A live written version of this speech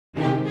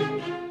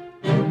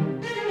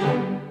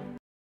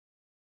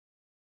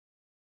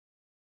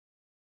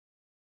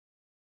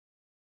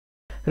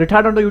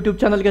Retard YouTube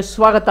ಚಾನಲ್ಗೆ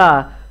ಸ್ವಾಗತ.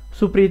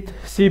 Supreeth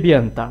CB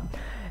ಅಂತ.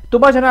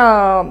 ತುಂಬ ಜನ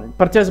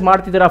ಪರ್ಚೇಸ್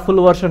ಮಾಡ್ತಿದ್ದೀರಾ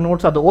ಫುಲ್ ವರ್ಷನ್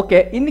ನೋಟ್ಸ್, ಅದು ಓಕೆ.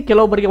 ಇನ್ನು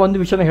ಕೆಲವೊಬ್ಬರಿಗೆ ಒಂದು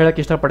ವಿಷಯನ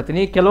ಹೇಳೋಕ್ಕೆ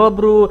ಇಷ್ಟಪಡ್ತೀನಿ.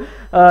 ಕೆಲವೊಬ್ಬರು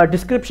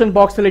ಡಿಸ್ಕ್ರಿಪ್ಷನ್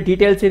ಬಾಕ್ಸಲ್ಲಿ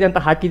ಡೀಟೇಲ್ಸ್ ಇದೆ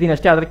ಅಂತ ಹಾಕಿದ್ದೀನಿ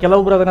ಅಷ್ಟೇ, ಆದರೆ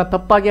ಕೆಲವೊಬ್ಬರು ಅದನ್ನು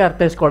ತಪ್ಪಾಗಿ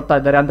ಅರ್ಥೈಸ್ಕೊಳ್ತಾ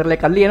ಇದ್ದಾರೆ. ಅಂದರೆ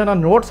ಲೈಕ್ ಅಲ್ಲಿ ಏನೋ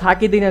ನಾನು ನೋಟ್ಸ್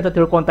ಹಾಕಿದ್ದೀನಿ ಅಂತ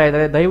ತಿಳ್ಕೊತಾ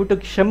ಇದ್ದಾರೆ. ದಯವಿಟ್ಟು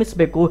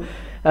ಕ್ಷಮಿಸಬೇಕು.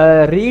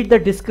 Read the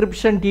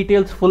description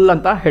details full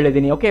ಅಂತ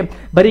ಹೇಳಿದ್ದೀನಿ. ಓಕೆ,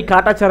 ಬರೀ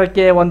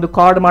ಕಾಟಾಚಾರಕ್ಕೆ ಒಂದು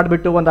ಕಾರ್ಡ್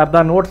ಮಾಡಿಬಿಟ್ಟು ಒಂದು ಅರ್ಧ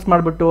ನೋಟ್ಸ್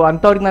ಮಾಡಿಬಿಟ್ಟು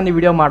ಅಂಥವ್ರಿಗೆ ನಾನು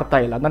ವಿಡಿಯೋ ಮಾಡ್ತಾ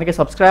ಇಲ್ಲ. ನನಗೆ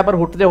ಸಬ್ಸ್ಕ್ರೈಬರ್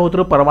ಹುಟ್ಟದೆ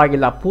ಹೋದರೂ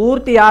ಪರವಾಗಿಲ್ಲ.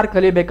 ಪೂರ್ತಿ ಯಾರು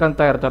ಕಲಿಬೇಕಂತ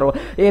ಇರ್ತಾರೋ,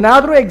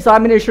 ಏನಾದರೂ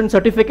ಎಕ್ಸಾಮಿನೇಷನ್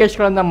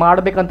ಸರ್ಟಿಫಿಕೇಟ್ಸ್ಗಳನ್ನು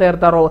ಮಾಡಬೇಕಂತ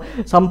ಇರ್ತಾರೋ,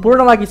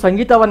 ಸಂಪೂರ್ಣವಾಗಿ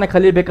ಸಂಗೀತವನ್ನು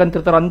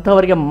ಕಲಿಬೇಕಂತಿರ್ತಾರೋ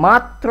ಅಂಥವರಿಗೆ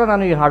ಮಾತ್ರ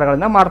ನಾನು ಈ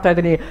ಹಾಡುಗಳನ್ನು ಮಾಡ್ತಾ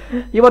ಇದ್ದೀನಿ.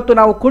 ಇವತ್ತು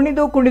ನಾವು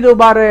ಕುಣಿದು ಕುಣಿದು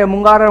ಬಾರೆ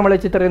ಮುಂಗಾರ ಮಳೆ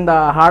ಚಿತ್ರದಿಂದ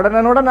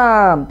ಹಾಡನ್ನು ನೋಡೋಣ.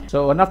 So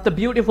one of the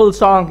beautiful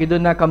song.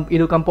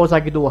 ಇದು ಕಂಪೋಸ್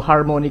ಆಗಿದ್ದು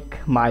harmonic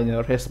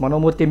minor. S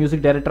Mano Murthy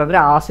music director. ಅಂದರೆ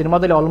ಆ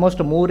ಸಿನಿಮಾದಲ್ಲಿ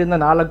ಆಲ್ಮೋಸ್ಟ್ 3 ಇಂದ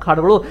 4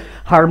 ಹಾಡುಗಳು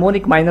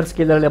ಹಾರ್ಮೋನಿಕ್ ಮೈನರ್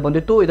ಸ್ಕೇಲಲ್ಲೇ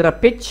ಬಂದಿತ್ತು. ಇದರ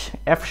ಪಿಚ್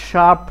F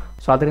ಶಾರ್ಪ್.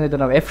 ಸೊ ಅದರಿಂದ ಇದು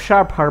ನಾವು F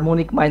ಶಾರ್ಪ್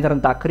ಹಾರ್ಮೋನಿಕ್ ಮೈನರ್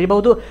ಅಂತ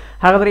ಕರಿಬಹುದು.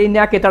 ಹಾಗಾದರೆ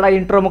ಇನ್ಯಾಕೆ ತಡ,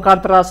 ಇಂಟ್ರೋ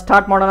ಮುಖಾಂತರ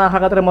ಸ್ಟಾರ್ಟ್ ಮಾಡೋಣ.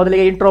 ಹಾಗಾದರೆ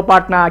ಮೊದಲಿಗೆ ಇಂಟ್ರೋ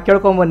ಪಾರ್ಟ್ನ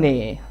ಕೇಳ್ಕೊಂಬನ್ನಿ.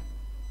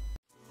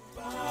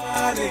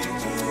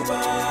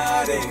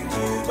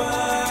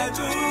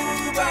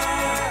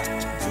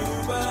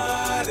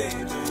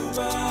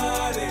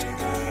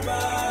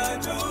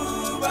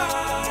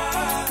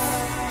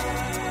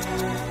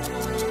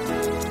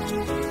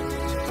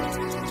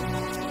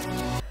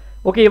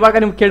 ಓಕೆ, ಇವಾಗ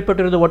ನೀವು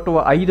ಕೇಳ್ಪಟ್ಟಿರೋದು ಒಟ್ಟು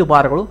 5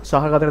 ಬಾರ್ಗಳು. ಸೊ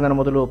ಹಾಗಾದರೆ ನಾನು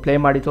ಮೊದಲು ಪ್ಲೇ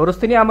ಮಾಡಿ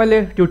ತೋರಿಸ್ತೀನಿ, ಆಮೇಲೆ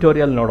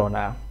ಟ್ಯೂಟೋರಿಯಲ್ ನೋಡೋಣ.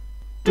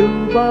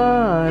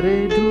 ಡುಬಾರೆ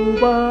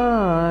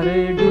ಡುಬಾರೆ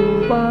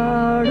ಡುಬಾ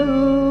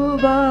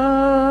ಡುಬಾ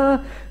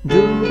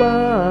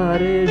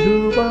ಡುಬಾರೆ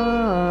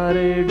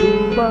ಡುಬಾರೆ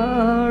ಡುಬಾ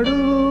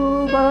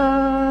ಡುಬಾ.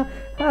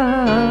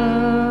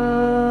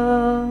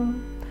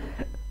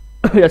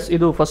 ಎಸ್,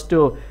 ಇದು ಫಸ್ಟು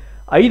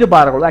 5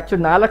 ಬಾರ್ಗಳು.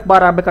 ಆ್ಯಕ್ಚುಲಿ 4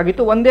 ಬಾರ್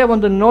ಆಗಬೇಕಾಗಿತ್ತು. ಒಂದೇ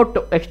ಒಂದು ನೋಟ್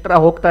ಎಕ್ಸ್ಟ್ರಾ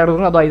ಹೋಗ್ತಾ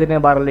ಇರೋದ್ರಿಂದ ಅದು 5ನೇ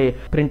ಬಾರಲ್ಲಿ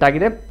ಪ್ರಿಂಟ್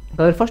ಆಗಿದೆ.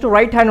 ಫಸ್ಟ್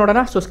ರೈಟ್ ಹ್ಯಾಂಡ್ ನೋಡೋಣ.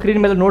 ಸೊ ಸ್ಕ್ರೀನ್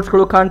ಮೇಲೆ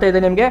ನೋಟ್ಸ್ಗಳು ಕಾಣ್ತಾ ಇದೆ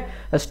ನಿಮಗೆ.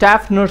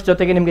 ಸ್ಟಾಫ್ ನೋಟ್ಸ್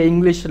ಜೊತೆಗೆ ನಿಮಗೆ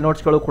ಇಂಗ್ಲೀಷ್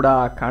ನೋಟ್ಸ್ಗಳು ಕೂಡ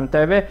ಕಾಣ್ತಾ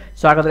ಇವೆ.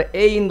 ಸೊ ಹಾಗಾದರೆ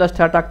ಎ ಇಂದ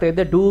ಸ್ಟಾರ್ಟ್ ಆಗ್ತಾ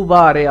ಇದೆ.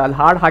 ಡೂಬಾರೆ. ಅಲ್ಲಿ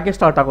ಹಾಡು ಹಾಗೆ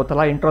ಸ್ಟಾರ್ಟ್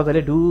ಆಗುತ್ತಲ್ಲ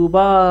ಇಂಟ್ರೋದಲ್ಲಿ,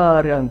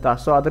 ಡೂಬಾರೆ ಅಂತ.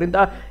 ಸೊ ಅದರಿಂದ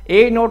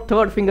ಎ ನೋಟ್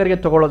 3rd ಫಿಂಗರ್ಗೆ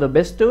ತೊಗೊಳ್ಳೋದು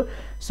best.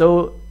 So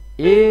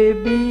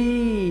AB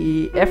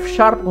F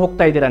sharp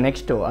ಹೋಗ್ತಾ ಇದ್ದೀರಾ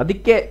ನೆಕ್ಸ್ಟು,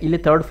 ಅದಕ್ಕೆ ಇಲ್ಲಿ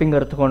 3rd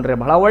ಫಿಂಗರ್ ತೊಗೊಂಡ್ರೆ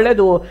ಬಹಳ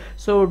ಒಳ್ಳೆಯದು.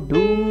 ಸೊ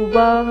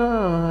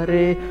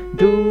ಡೂಬಾರೆ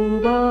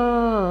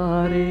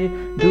ಡೂಬಾರೆ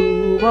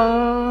ಡೂಬಾ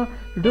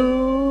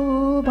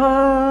ಡೂಬಾ.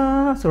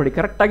 ಸೊ ನೋಡಿ,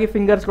 ಕರೆಕ್ಟಾಗಿ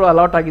ಫಿಂಗರ್ಸ್ಗಳು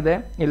ಅಲಾಟ್ ಆಗಿದೆ.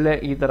 ಇಲ್ಲೇ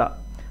ಈ ಥರ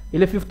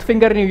ಇಲ್ಲಿ 5th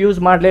ಫಿಂಗರ್ ನೀವು use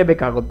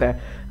ಮಾಡಲೇಬೇಕಾಗುತ್ತೆ.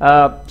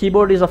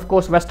 Keyboard is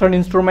of course western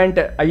instrument.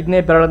 5ನೇ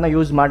ಬೆರಳನ್ನು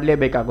ಯೂಸ್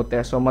ಮಾಡಲೇಬೇಕಾಗುತ್ತೆ.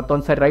 ಸೊ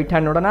ಮತ್ತೊಂದು ಸಾರಿ ರೈಟ್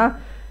ಹ್ಯಾಂಡ್ ನೋಡೋಣ.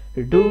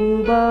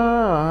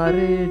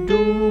 ಡೂಬಾರೆ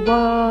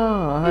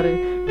ಡೂಬಾರೆ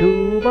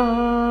ಡೂಬಾ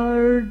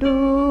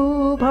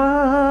ಡೂಬಾ.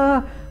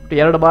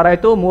 2 ಬಾರ್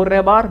ಆಯಿತು.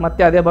 3ನೇ ಬಾರ್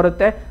ಮತ್ತೆ ಅದೇ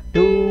ಬರುತ್ತೆ.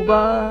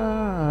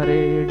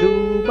 ಡೂಬಾರೆ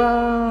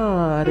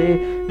ಡೂಬಾರೆ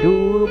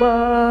ಡೂಬಾ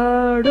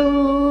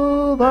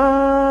ಡೂಬಾ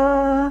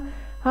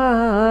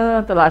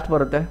ಅಂತ ಲಾಸ್ಟ್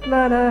ಬರುತ್ತೆ.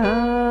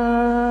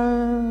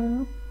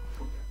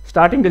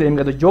 ಸ್ಟಾರ್ಟಿಂಗಲ್ಲಿ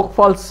ನಿಮ್ಗೆ ಅದು ಜೋಗ್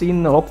ಫಾಲ್ಸ್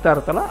ಸೀನ್ ಹೋಗ್ತಾ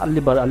ಇರುತ್ತಲ್ಲ,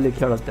 ಅಲ್ಲಿ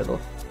ಕೇಳುತ್ತೆ ಅದು.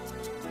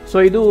 ಸೊ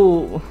ಇದು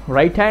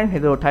ರೈಟ್ ಹ್ಯಾಂಡ್.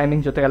 ಇದು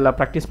ಟೈಮಿಂಗ್ ಜೊತೆ ಎಲ್ಲ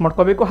ಪ್ರಾಕ್ಟೀಸ್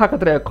ಮಾಡ್ಕೋಬೇಕು.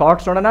 ಹಾಗಾದರೆ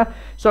ಕಾರ್ಡ್ಸ್ ನೋಡೋಣ.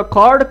 ಸೊ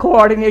ಕಾರ್ಡ್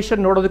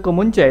ಕೋಆರ್ಡಿನೇಷನ್ ನೋಡೋದಕ್ಕೂ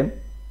ಮುಂಚೆ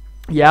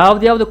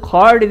ಯಾವ್ದು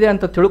ಕಾರ್ಡ್ ಇದೆ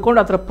ಅಂತ ತಿಳ್ಕೊಂಡು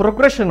ಅದರ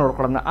ಪ್ರೋಗ್ರೆಷನ್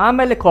ನೋಡ್ಕೊಳ್ಳೋಣ,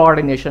 ಆಮೇಲೆ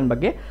ಕೋಆರ್ಡಿನೇಷನ್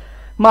ಬಗ್ಗೆ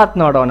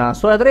ಮಾತನಾಡೋಣ.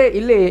 ಸೊ ಆದರೆ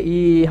ಇಲ್ಲಿ ಈ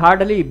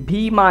ಹಾಡಲ್ಲಿ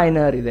ಬಿ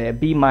ಮೈನರ್ ಇದೆ.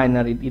 ಬಿ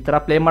ಮೈನರ್ ಈ ಥರ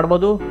ಪ್ಲೇ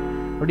ಮಾಡ್ಬೋದು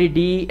ನೋಡಿ. D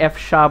F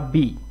sharp B,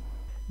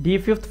 D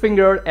 5th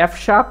finger, F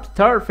sharp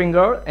 3rd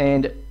finger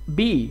and B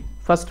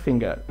 1st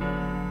finger.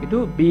 ಇದು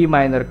ಬಿ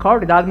ಮೈನರ್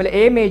ಕಾರ್ಡ್. ಇದಾದಮೇಲೆ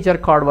ಎ ಮೇಜರ್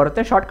ಕಾರ್ಡ್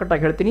ಬರುತ್ತೆ. ಶಾರ್ಟ್ಕಟ್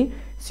ಆಗಿ ಹೇಳ್ತೀನಿ.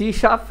 C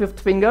sharp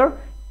 5th finger,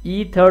 E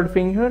 3rd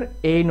finger,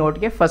 A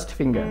ನೋಟ್ಗೆ 1st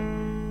finger.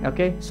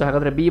 Okay, so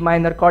ಹಾಗಾದರೆ B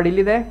minor card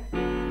ಇಲ್ಲಿದೆ.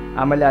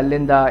 ಆಮೇಲೆ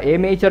ಅಲ್ಲಿಂದ A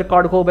major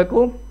ಕಾರ್ಡ್ಗೆ ಹೋಗಬೇಕು.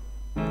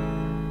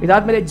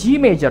 ಇದಾದಮೇಲೆ ಜಿ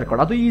ಮೇಜರ್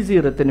ಕಾರ್ಡ್, ಅದು ಈಸಿ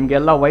ಇರುತ್ತೆ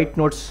ನಿಮಗೆಲ್ಲ. White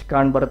notes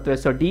ಕಾಣ್ಬರುತ್ತೆ.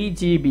 So D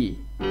G B.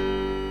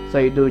 So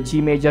ಇದು ಜಿ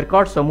ಮೇಜರ್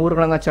ಕಾರ್ಡ್. ಸೊ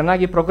 3ಗಳನ್ನು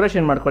ಚೆನ್ನಾಗಿ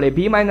ಪ್ರೋಗ್ರೆಷನ್ ಮಾಡ್ಕೊಳ್ಳಿ.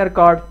 ಬಿ ಮೈನರ್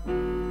ಕಾರ್ಡ್,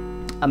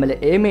 ಆಮೇಲೆ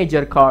ಎ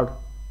ಮೇಜರ್ ಕಾರ್ಡ್,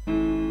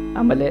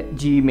 ಆಮೇಲೆ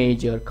ಜಿ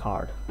ಮೇಜರ್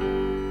ಕಾರ್ಡ್.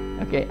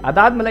 ಓಕೆ,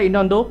 ಅದಾದಮೇಲೆ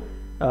ಇನ್ನೊಂದು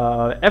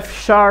F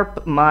ಶಾರ್ಪ್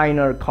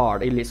ಮೈನರ್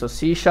ಕಾರ್ಡ್ ಇಲ್ಲಿ. ಸೊ C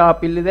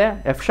ಶಾರ್ಪ್ ಇಲ್ಲಿದೆ.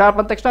 F ಶಾರ್ಪ್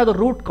ಅಂದ ತಕ್ಷಣ ಅದು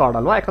ರೂಟ್ ಕಾರ್ಡ್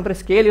ಅಲ್ವಾ, ಯಾಕಂದರೆ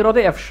ಸ್ಕೇಲ್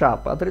ಇರೋದೇ F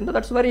ಶಾರ್ಪ್. ಅದರಿಂದ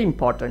that's very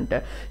important.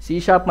 C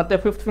sharp ಮತ್ತು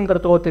 5th finger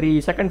ತೊಗೋತೀರಿ.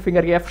 2nd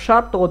ಫಿಂಗರ್ಗೆ F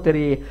sharp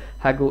ತೊಗೋತೀರಿ.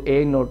 ಹಾಗೂ ಎ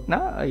ನೋಟ್ನ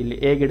ಇಲ್ಲಿ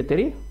ಎಗೆ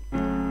ಇಡ್ತೀರಿ.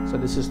 So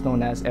this is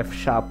known as F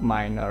sharp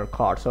minor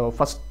card. So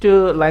first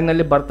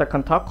ಲೈನಲ್ಲಿ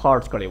ಬರ್ತಕ್ಕಂಥ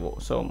ಕಾರ್ಡ್ಸ್ಗಳಿವು.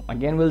 So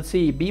again will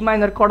see B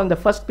minor card on the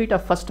first beet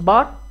of first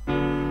bar.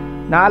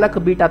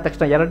 4 beet ಆದ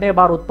ತಕ್ಷಣ 2ನೇ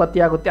bar ಉತ್ಪತ್ತಿ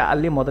ಆಗುತ್ತೆ.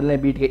 ಅಲ್ಲಿ ಮೊದಲನೇ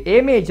ಬೀಟ್ಗೆ ಎ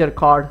ಮೇಜರ್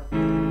ಕಾರ್ಡ್,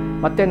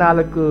 ಮತ್ತೆ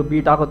 4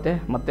 ಬೀಟ್ ಆಗುತ್ತೆ.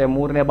 ಮತ್ತೆ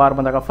 3ನೇ ಬಾರ್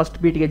ಬಂದಾಗ first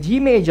ಬೀಟ್ಗೆ G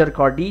major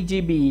card, D G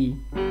B.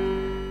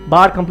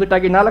 Bar complete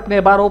ಆಗಿ 4ನೇ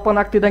bar open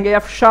ಆಗ್ತಿದ್ದಂಗೆ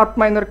F sharp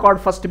minor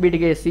card first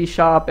ಬೀಟ್ಗೆ C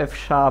sharp F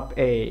sharp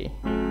A.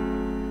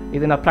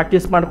 ಇದನ್ನು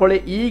ಪ್ರಾಕ್ಟೀಸ್ ಮಾಡ್ಕೊಳ್ಳಿ.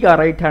 ಈಗ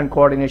ರೈಟ್ ಹ್ಯಾಂಡ್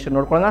ಕೋಆರ್ಡಿನೇಷನ್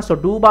ನೋಡ್ಕೊಳ್ಳೋಣ. ಸೊ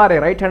ಡೂಬಾರೆ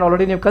ರೈಟ್ ಹ್ಯಾಂಡ್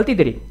ಆಲ್ರೆಡಿ ನೀವು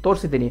ಕಲ್ತಿದ್ದೀರಿ,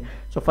 ತೋರಿಸಿದ್ದೀನಿ.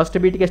 ಸೊ ಫಸ್ಟ್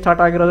ಬೀಟಿಗೆ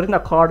ಸ್ಟಾರ್ಟ್ ಆಗಿರೋದ್ರಿಂದ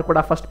card ಕೂಡ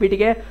ಫಸ್ಟ್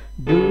ಬೀಟಿಗೆ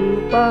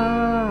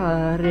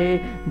ಡೂಬಾರೆ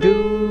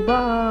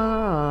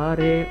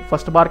ಡೂಬಾರೆ.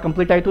 ಫಸ್ಟ್ ಬಾರ್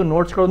ಕಂಪ್ಲೀಟ್ ಆಯಿತು.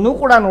 ನೋಟ್ಸ್ಗಳನ್ನು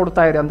ಕೂಡ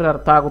ನೋಡ್ತಾ ಇರಿ ಅಂದರೆ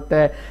ಅರ್ಥ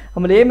ಆಗುತ್ತೆ.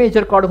 ಆಮೇಲೆ ಎ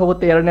ಮೇಜರ್ ಕಾರ್ಡ್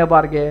ಹೋಗುತ್ತೆ 2ನೇ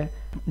ಬಾರ್ಗೆ.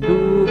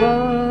 ಡೂಬಾ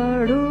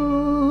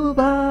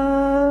ಡೂಬಾ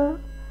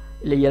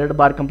ಇಲ್ಲಿ 2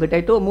 ಬಾರ್ ಕಂಪ್ಲೀಟ್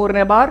ಆಯಿತು.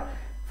 3ನೇ bar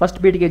first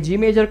ಬೀಟ್ಗೆ G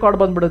major card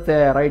ಬಂದ್ಬಿಡುತ್ತೆ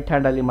ರೈಟ್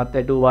ಹ್ಯಾಂಡಲ್ಲಿ, ಮತ್ತೆ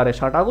ಡೂ ಬಾರೆ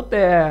ಸ್ಟಾರ್ಟ್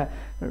ಆಗುತ್ತೆ.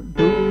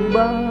 ಡೂ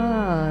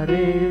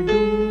ಬಾರೆ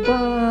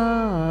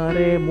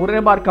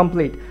 3ನೇ ಬಾರ್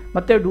ಕಂಪ್ಲೀಟ್,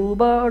 ಮತ್ತೆ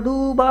ಡೂಬಾ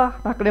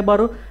 4ನೇ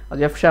ಬಾರು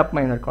ಅದು ಎಫ್ ಶಾರ್ಪ್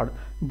ಮೈನರ್ ಕಾರ್ಡ್.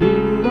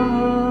 ಡೂಬಾ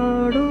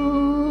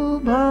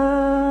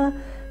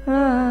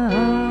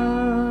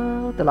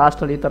ಮತ್ತು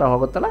ಲಾಸ್ಟಲ್ಲಿ ಈ ಥರ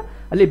ಹೋಗುತ್ತಲ್ಲ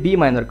ಅಲ್ಲಿ ಬಿ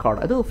ಮೈನರ್ ಕಾರ್ಡ್,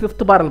 ಅದು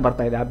 5th ಬಾರಲ್ಲಿ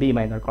ಬರ್ತಾ ಇದೆ ಆ B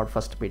minor card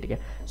first ಬೀಟ್ಗೆ.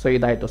 So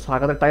ಇದಾಯಿತು. ಸೊ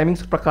ಹಾಗಾದರೆ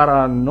ಟೈಮಿಂಗ್ಸ್ ಪ್ರಕಾರ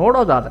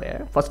ನೋಡೋದಾದರೆ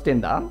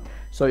ಫಸ್ಟಿಂದ,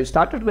 so you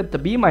started with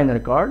B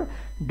minor card.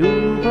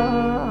 ಡೂಬಾ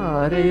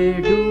ರೇ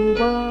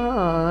ಡೂಬಾ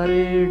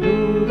ರೇ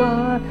ಡೂಬಾ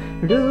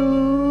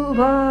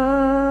ಡೂಬಾ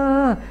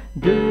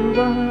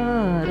ಡೂಬಾ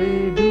ರೇ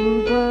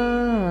ಡೂಬಾ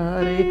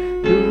ರೇ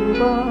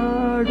ಡೂಬಾ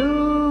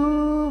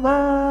ಡೂಬಾ.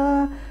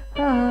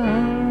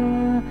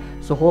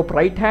 ಸೊ ಹೋಪ್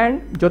ರೈಟ್ ಹ್ಯಾಂಡ್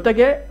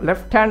ಜೊತೆಗೆ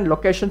ಲೆಫ್ಟ್ ಹ್ಯಾಂಡ್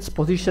ಲೊಕೇಶನ್ಸ್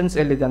ಪೊಸಿಷನ್ಸ್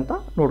ಎಲ್ಲಿದೆ ಅಂತ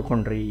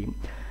ನೋಡ್ಕೊಂಡ್ರಿ.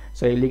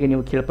 ಸೊ ಇಲ್ಲಿಗೆ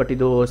ನೀವು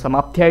ಕೇಳ್ಪಟ್ಟಿದ್ದು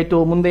ಸಮಾಪ್ತಿ ಆಯಿತು.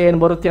 ಮುಂದೆ ಏನು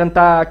ಬರುತ್ತೆ ಅಂತ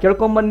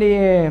ಕೇಳ್ಕೊಂಬನ್ನಿ.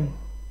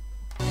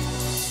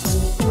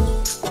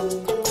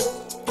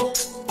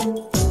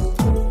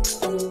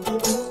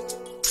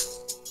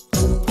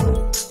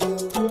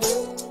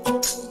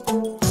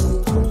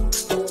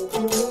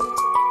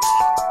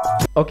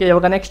 ಓಕೆ,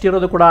 ಇವಾಗ ನೆಕ್ಸ್ಟ್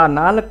ಇರೋದು ಕೂಡ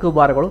 4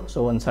 ಬಾರ್ಗಳು. ಸೊ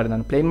ಒಂದು ಸಾರಿ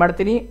ನಾನು ಪ್ಲೇ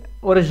ಮಾಡ್ತೀನಿ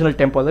ಒರಿಜಿನಲ್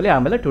ಟೆಂಪೋದಲ್ಲಿ,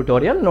 ಆಮೇಲೆ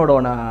ಟ್ಯೂಟೋರಿಯಲ್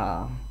ನೋಡೋಣ.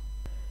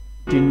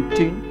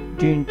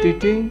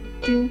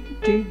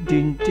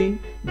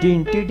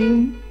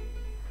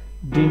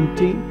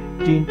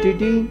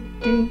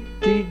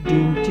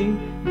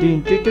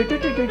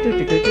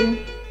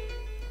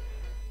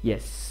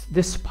 S,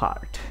 this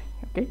part.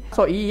 Okay,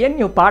 so ಈ ಏನು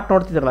ನೀವು ಪಾರ್ಟ್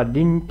ನೋಡ್ತಿದ್ರಲ್ಲ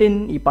ಡಿಂಟಿನ್,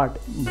 ಈ ಪಾರ್ಟ್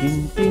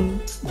ಡಿಂಟಿನ್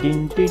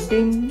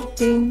ಡಿಂಟಿನ್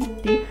ಟಿನ್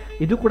ಟಿ,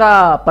 ಇದು ಕೂಡ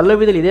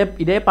ಪಲ್ಲವಿದಲ್ಲಿ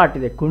ಇದೇ ಪಾರ್ಟ್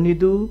ಇದೆ.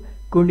 ಕುಣಿದು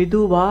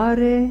ಕುಣಿದು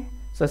ಬಾರೆ.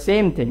 ಸೊ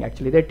ಸೇಮ್ ಥಿಂಗ್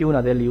ಆ್ಯಕ್ಚುಲಿ, ಇದೇ ಟ್ಯೂನ್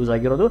ಅದೆಲ್ಲಿ ಯೂಸ್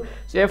ಆಗಿರೋದು.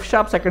 So F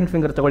sharp second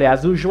finger ತಗೊಳ್ಳಿ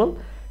ಆ್ಯಸ್ ಯೂಶ್ವಲ್.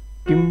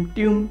 ಟ್ಯೂಮ್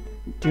ಟ್ಯೂಮ್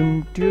ಟ್ಯೂಮ್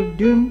ಟ್ಯೂಮ್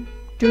ಟ್ಯೂಮ್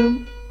ಟ್ಯೂಮ್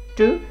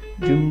ಟ್ಯೂಮ್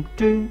ಟ್ಯೂಮ್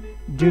ಟ್ಯೂಮ್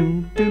ಟ್ಯೂಮ್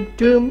ಟ್ಯೂಮ್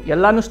ಟ್ಯೂಮ್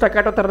ಎಲ್ಲಾನು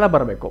ಸ್ಟಕ್ಕಾಟೋ ಥರನೇ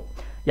ಬರಬೇಕು.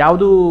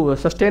 ಯಾವುದು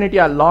ಸಸ್ಟೈನಿಟಿ,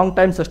 ಲಾಂಗ್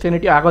ಟೈಮ್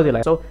ಸಸ್ಟೈನಿಟಿ ಆಗೋದಿಲ್ಲ.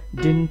 So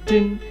ಡಿನ್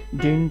tin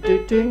ಡಿನ್ T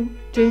tin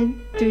tin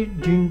T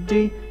ಡಿನ್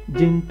T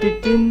ಡಿನ್ T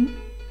tin,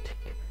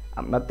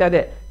 ಮತ್ತೆ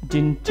ಅದೇ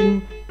ಡಿನ್ tin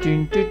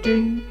tin T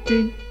tin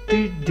tin T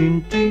ಡಿನ್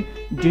T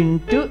ಡಿನ್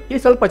to, ಈ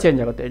ಸ್ವಲ್ಪ ಚೇಂಜ್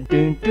ಆಗುತ್ತೆ.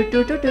 ಡಿನ್ to to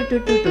to to to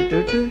to to to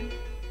to.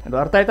 ಅದು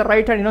ಅರ್ಥ ಆಯ್ತಾ?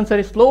 ರೈಟ್ ಹ್ಯಾಂಡ್ ಇನ್ನೊಂದು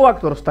ಸರಿ ಸ್ಲೋ ಆಗಿ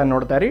ತೋರಿಸ್ತಾನೆ,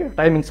 ನೋಡ್ತಾ ಇರಿ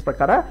ಟೈಮಿಂಗ್ಸ್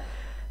ಪ್ರಕಾರ.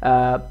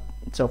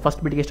 ಸೊ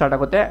ಫಸ್ಟ್ ಬಿಟ್ಗೆ ಸ್ಟಾರ್ಟ್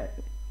ಆಗುತ್ತೆ.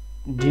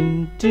 ಡಿನ್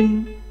tin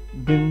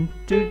ಡಿನ್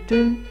to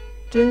tin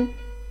tin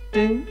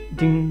tin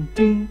ಡಿನ್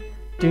tin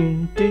tin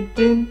tin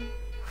tin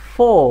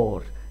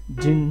 4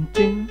 ಡಿನ್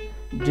tin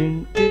ಡಿನ್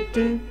T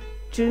T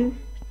T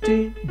T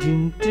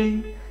ಡಿನ್ T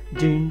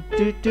ಡಿನ್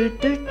T T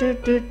T T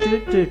T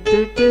T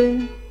T T.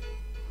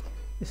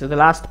 This is the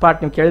last part.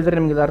 ನೀವು ಕೇಳಿದ್ರೆ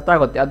ನಿಮಗೆ ಇದು ಅರ್ಥ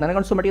ಆಗುತ್ತೆ. ಅದು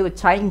ನನಗನ್ಸೋ ಮಟ್ಟಿಗೆ ಇದು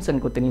ಚೈನ್ಸ್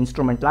ಅನ್ಕೋತೀನಿ.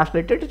 ಇನ್ಸ್ಟ್ರೂಮೆಂಟ್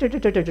ಲಾಸ್ಟಲ್ಲಿ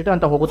ಟಿ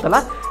ಅಂತ ಹೋಗುತ್ತಲ್ಲ,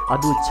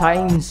 ಅದು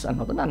ಚೈನ್ಸ್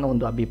ಅನ್ನೋದು ನನ್ನ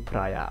ಒಂದು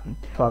ಅಭಿಪ್ರಾಯ.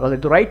 ಸೊ ಹಾಗಾದ್ರೆ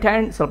ಇದು ರೈಟ್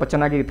ಹ್ಯಾಂಡ್. ಸ್ವಲ್ಪ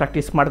ಚೆನ್ನಾಗಿ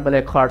ಪ್ರಾಕ್ಟೀಸ್ ಮಾಡಿದ್ಮೇಲೆ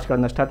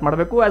ಕಾರ್ಡ್ಸ್ಗಳನ್ನ ಸ್ಟಾರ್ಟ್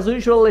ಮಾಡಬೇಕು. As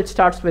usual it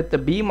starts with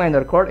B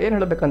minor card. ಏನು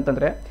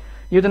ಹೇಳಬೇಕಂತಂದರೆ,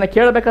 ನೀವು ಇದನ್ನು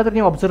ಕೇಳಬೇಕಾದ್ರೆ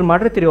ನೀವು ಅಬ್ಸರ್ವ್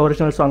ಮಾಡಿರ್ತೀರಿ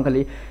ಒರಿಜಿನಲ್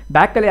ಸಾಂಗಲ್ಲಿ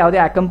ಬ್ಯಾಕಲ್ಲಿ ಯಾವುದೇ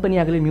ಅಕಂಪನಿ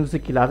ಆಗಲಿ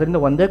ಮ್ಯೂಸಿಕ್ ಇಲ್ಲ, ಅದರಿಂದ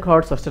ಒಂದೇ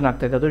ಕಾರ್ಡ್ಸ್ ಅಷ್ಟೇ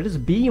ಆಗ್ತಾಯಿದೆ. ಅದು it is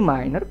B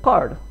minor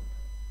card.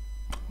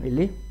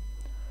 ಇಲ್ಲಿ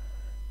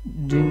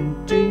ಡಿನ್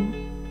tin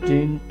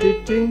ಡಿನ್ T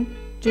tin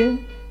tin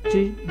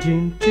T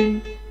ಡಿನ್ T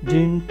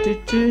ಡಿನ್ T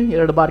T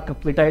 2 bar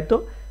complete ಆಯಿತು.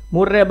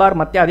 3ನೇ ಬಾರ್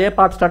ಮತ್ತೆ ಅದೇ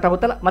ಪಾರ್ಟ್ ಸ್ಟಾರ್ಟ್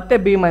ಆಗುತ್ತಲ್ಲ, ಮತ್ತೆ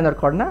ಬಿ ಮೈನರ್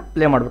ಕಾರ್ಡ್ನ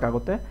ಪ್ಲೇ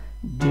ಮಾಡಬೇಕಾಗುತ್ತೆ.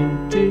 ಡಿನ್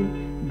T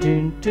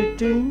ಡಿನ್ T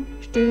tin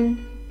tin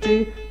T,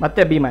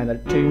 ಮತ್ತೆ B minor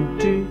tin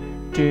T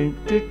tin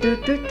T T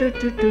T T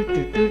T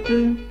T T T.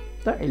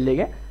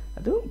 ಇಲ್ಲಿಗೆ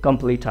ಅದು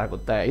ಕಂಪ್ಲೀಟ್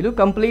ಆಗುತ್ತೆ. ಇದು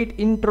complete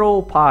intro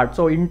part.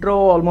 So intro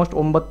almost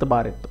 9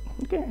 bar ಇತ್ತು.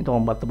 ಓಕೆ, ಇದು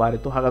 9 ಬಾರ್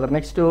ಇತ್ತು. ಹಾಗಾದ್ರೆ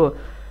ನೆಕ್ಸ್ಟು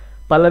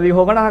ಪಲ್ಲವಿ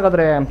ಹೋಗೋಣ.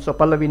 ಹಾಗಾದರೆ ಸೊ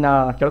ಪಲ್ಲವಿನ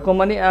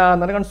ಕೇಳ್ಕೊಂಬನ್ನಿ.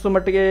 ನನಗನ್ಸೋ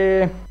ಮಟ್ಟಿಗೆ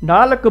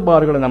 4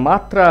 ಬಾರ್ಗಳನ್ನ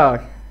ಮಾತ್ರ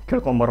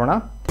ಕೇಳ್ಕೊಂಬರೋಣ.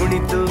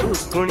 ಕುಣಿದು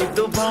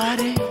ಕುಣಿದು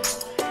ಬಾರೆ,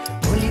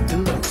 ಒಲಿದು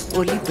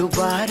ಒಲಿದು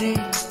ಬಾರೆ,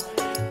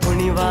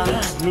 ಕುಣಿವ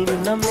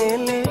ನಿನ್ನ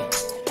ಮೇಲೆ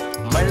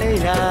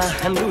ಮಳೆಯ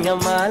ಹನಿಯ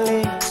ಮಾಲೆ.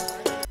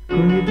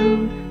 ಕುಣಿದು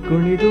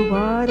ಕುಣಿದು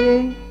ಬಾರೆ,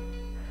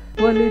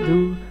 ಒಲಿದು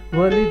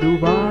ಒಲಿದು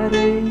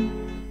ಬಾರೆ,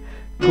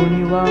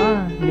 ಕುಣಿವ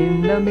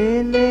ನಿನ್ನ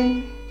ಮೇಲೆ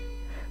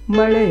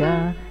ಮಳೆಯ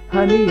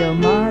ಹನಿಯ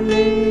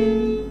ಮಾಲೆ.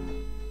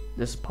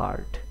 ದಿಸ್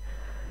ಪಾರ್ಟ್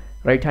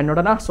ರೈಟ್ ಹ್ಯಾಂಡ್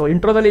ನೋಡೋಣ. ಸೊ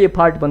ಇಂಟ್ರೋದಲ್ಲಿ ಈ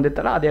ಪಾರ್ಟ್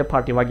ಬಂದಿತ್ತಲ್ಲ, ಅದೇ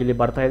ಪಾರ್ಟ್ ಇವಾಗ ಇಲ್ಲಿ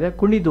ಬರ್ತಾ ಇದೆ.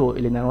 ಕುಣಿದು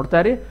ಇಲ್ಲಿ ನಾನು ನೋಡ್ತಾ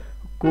ಇರಿ.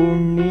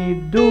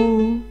 ಕುಣಿದು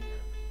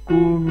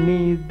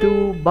ಕುಣಿದು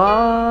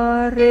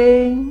ಬಾರೆ,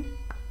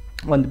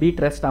 ಒಂದು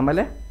ಬೀಟ್ ರೆಸ್ಟ್,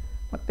 ಆಮೇಲೆ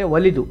ಮತ್ತೆ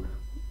ಒಲಿದು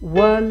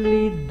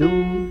ಒಲಿದು,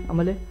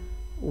 ಆಮೇಲೆ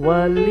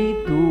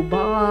ಒಲಿದು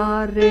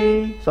ಬಾರೆ,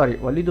 ಸಾರಿ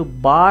ಒಲಿದು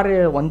ಬಾರೆ,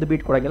 ಒಂದು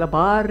ಬೀಟ್ ಕೊಡೋಂಗಿಲ್ಲ,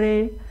 ಬಾರೆ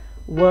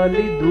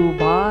ಒಲಿದು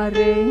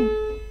ಬಾರೆ.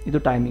 ಇದು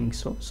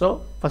ಟೈಮಿಂಗ್ಸು. ಸೊ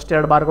ಫಸ್ಟ್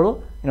 2 ಬಾರ್ಗಳು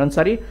ಇನ್ನೊಂದು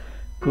ಸಾರಿ.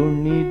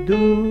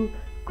 ಕುಣಿದು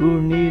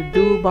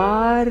ಕುಣಿದು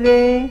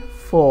ಬಾರೆ,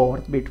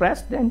 4th ಬೀಟ್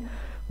ರೆಸ್ಟ್, ದೆನ್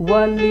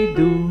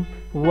ಒಲಿದು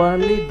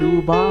ಒಲಿದು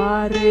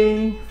ಬಾರೆ,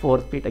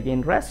 4th beet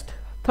again rest,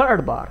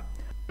 3rd bar.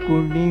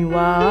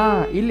 ಕುಣಿವಾ,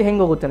 ಇಲ್ಲಿ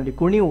ಹೆಂಗೆ ಹೋಗುತ್ತೆ ನೋಡಿ,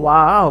 ಕುಣಿವಾ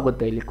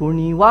ಹೋಗುತ್ತೆ. ಇಲ್ಲಿ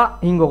ಕುಣಿವಾ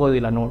ಹಿಂಗೆ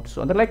ಹೋಗೋದಿಲ್ಲ ನೋಟ್ಸು,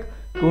 ಅಂದರೆ ಲೈಕ್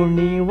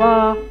ಕುಣಿವಾ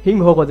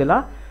ಹಿಂಗೆ ಹೋಗೋದಿಲ್ಲ,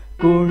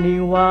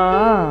 ಕುಣಿವಾ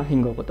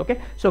ಹಿಂಗೆ ಹೋಗುತ್ತೆ. ಓಕೆ,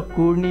 ಸೊ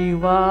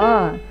ಕುಣಿವಾ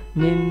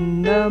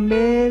ನಿನ್ನ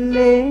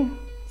ಮೇಲೆ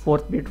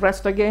 4th beat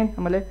rest again,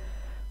 ಆಮೇಲೆ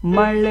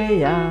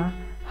ಮಳೆಯ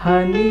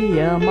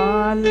ಹನಿಯ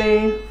ಮಾಲೆ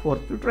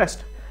 4th beat rest.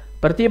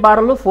 ಪ್ರತಿ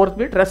ಬಾರಲ್ಲೂ 4th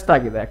beat ರೆಸ್ಟ್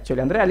ಆಗಿದೆ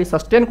ಆ್ಯಕ್ಚುಲಿ. ಅಂದರೆ ಅಲ್ಲಿ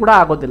ಸಸ್ಟೇನ್ ಕೂಡ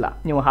ಆಗೋದಿಲ್ಲ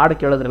ನೀವು ಹಾಡು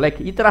ಕೇಳಿದ್ರೆ, ಲೈಕ್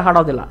ಈ ಥರ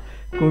ಹಾಡೋದಿಲ್ಲ.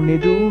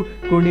 ಕುಣಿದು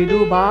ಕುಣಿದು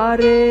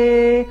ಬಾರೆ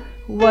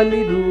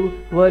ಒಲಿದು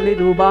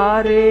ಒಲಿದು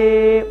ಬಾರೆ,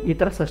 ಈ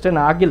ಥರ ಸಸ್ಟೇನ್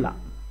ಆಗಿಲ್ಲ.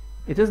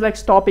 It is like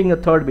stopping the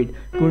 3rd beat.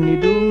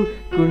 ಕುಣಿದು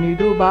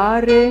ಕುಣಿದು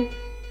ಬಾರೆ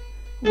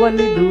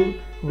ಒಲಿದು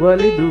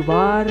ಒಲಿದು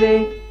ಬಾರೆ,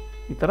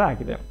 ಈ ಥರ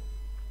ಆಗಿದೆ.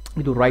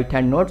 ಇದು right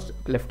hand notes.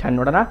 Left hand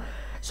ನೋಡೋಣ.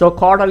 ಸೊ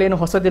ಕಾರ್ಡಲ್ಲಿ ಏನು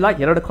ಹೊಸದಿಲ್ಲ,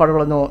 2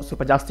 ಕಾರ್ಡ್ಗಳನ್ನು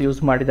ಸ್ವಲ್ಪ ಜಾಸ್ತಿ ಯೂಸ್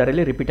ಮಾಡಿದ್ದಾರೆ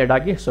ಇಲ್ಲಿ ರಿಪೀಟೆಡ್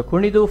ಆಗಿ. ಸೊ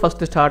ಕುಣಿದು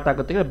ಫಸ್ಟ್ ಸ್ಟಾರ್ಟ್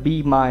ಆಗುತ್ತೆ ಬಿ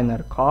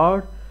ಮೈನರ್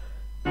ಕಾರ್ಡ್,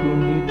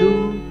 ಕುಣಿದು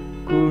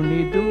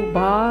ಕುಣಿದು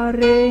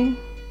ಬಾರೆ.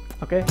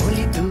 ಓಕೆ,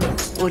 ಒಲಿದು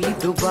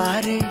ಒಲಿದು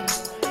ಬಾರೆ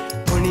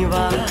ಕುಣಿವ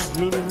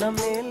ನಿನ್ನ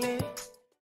ಮೇಲೆ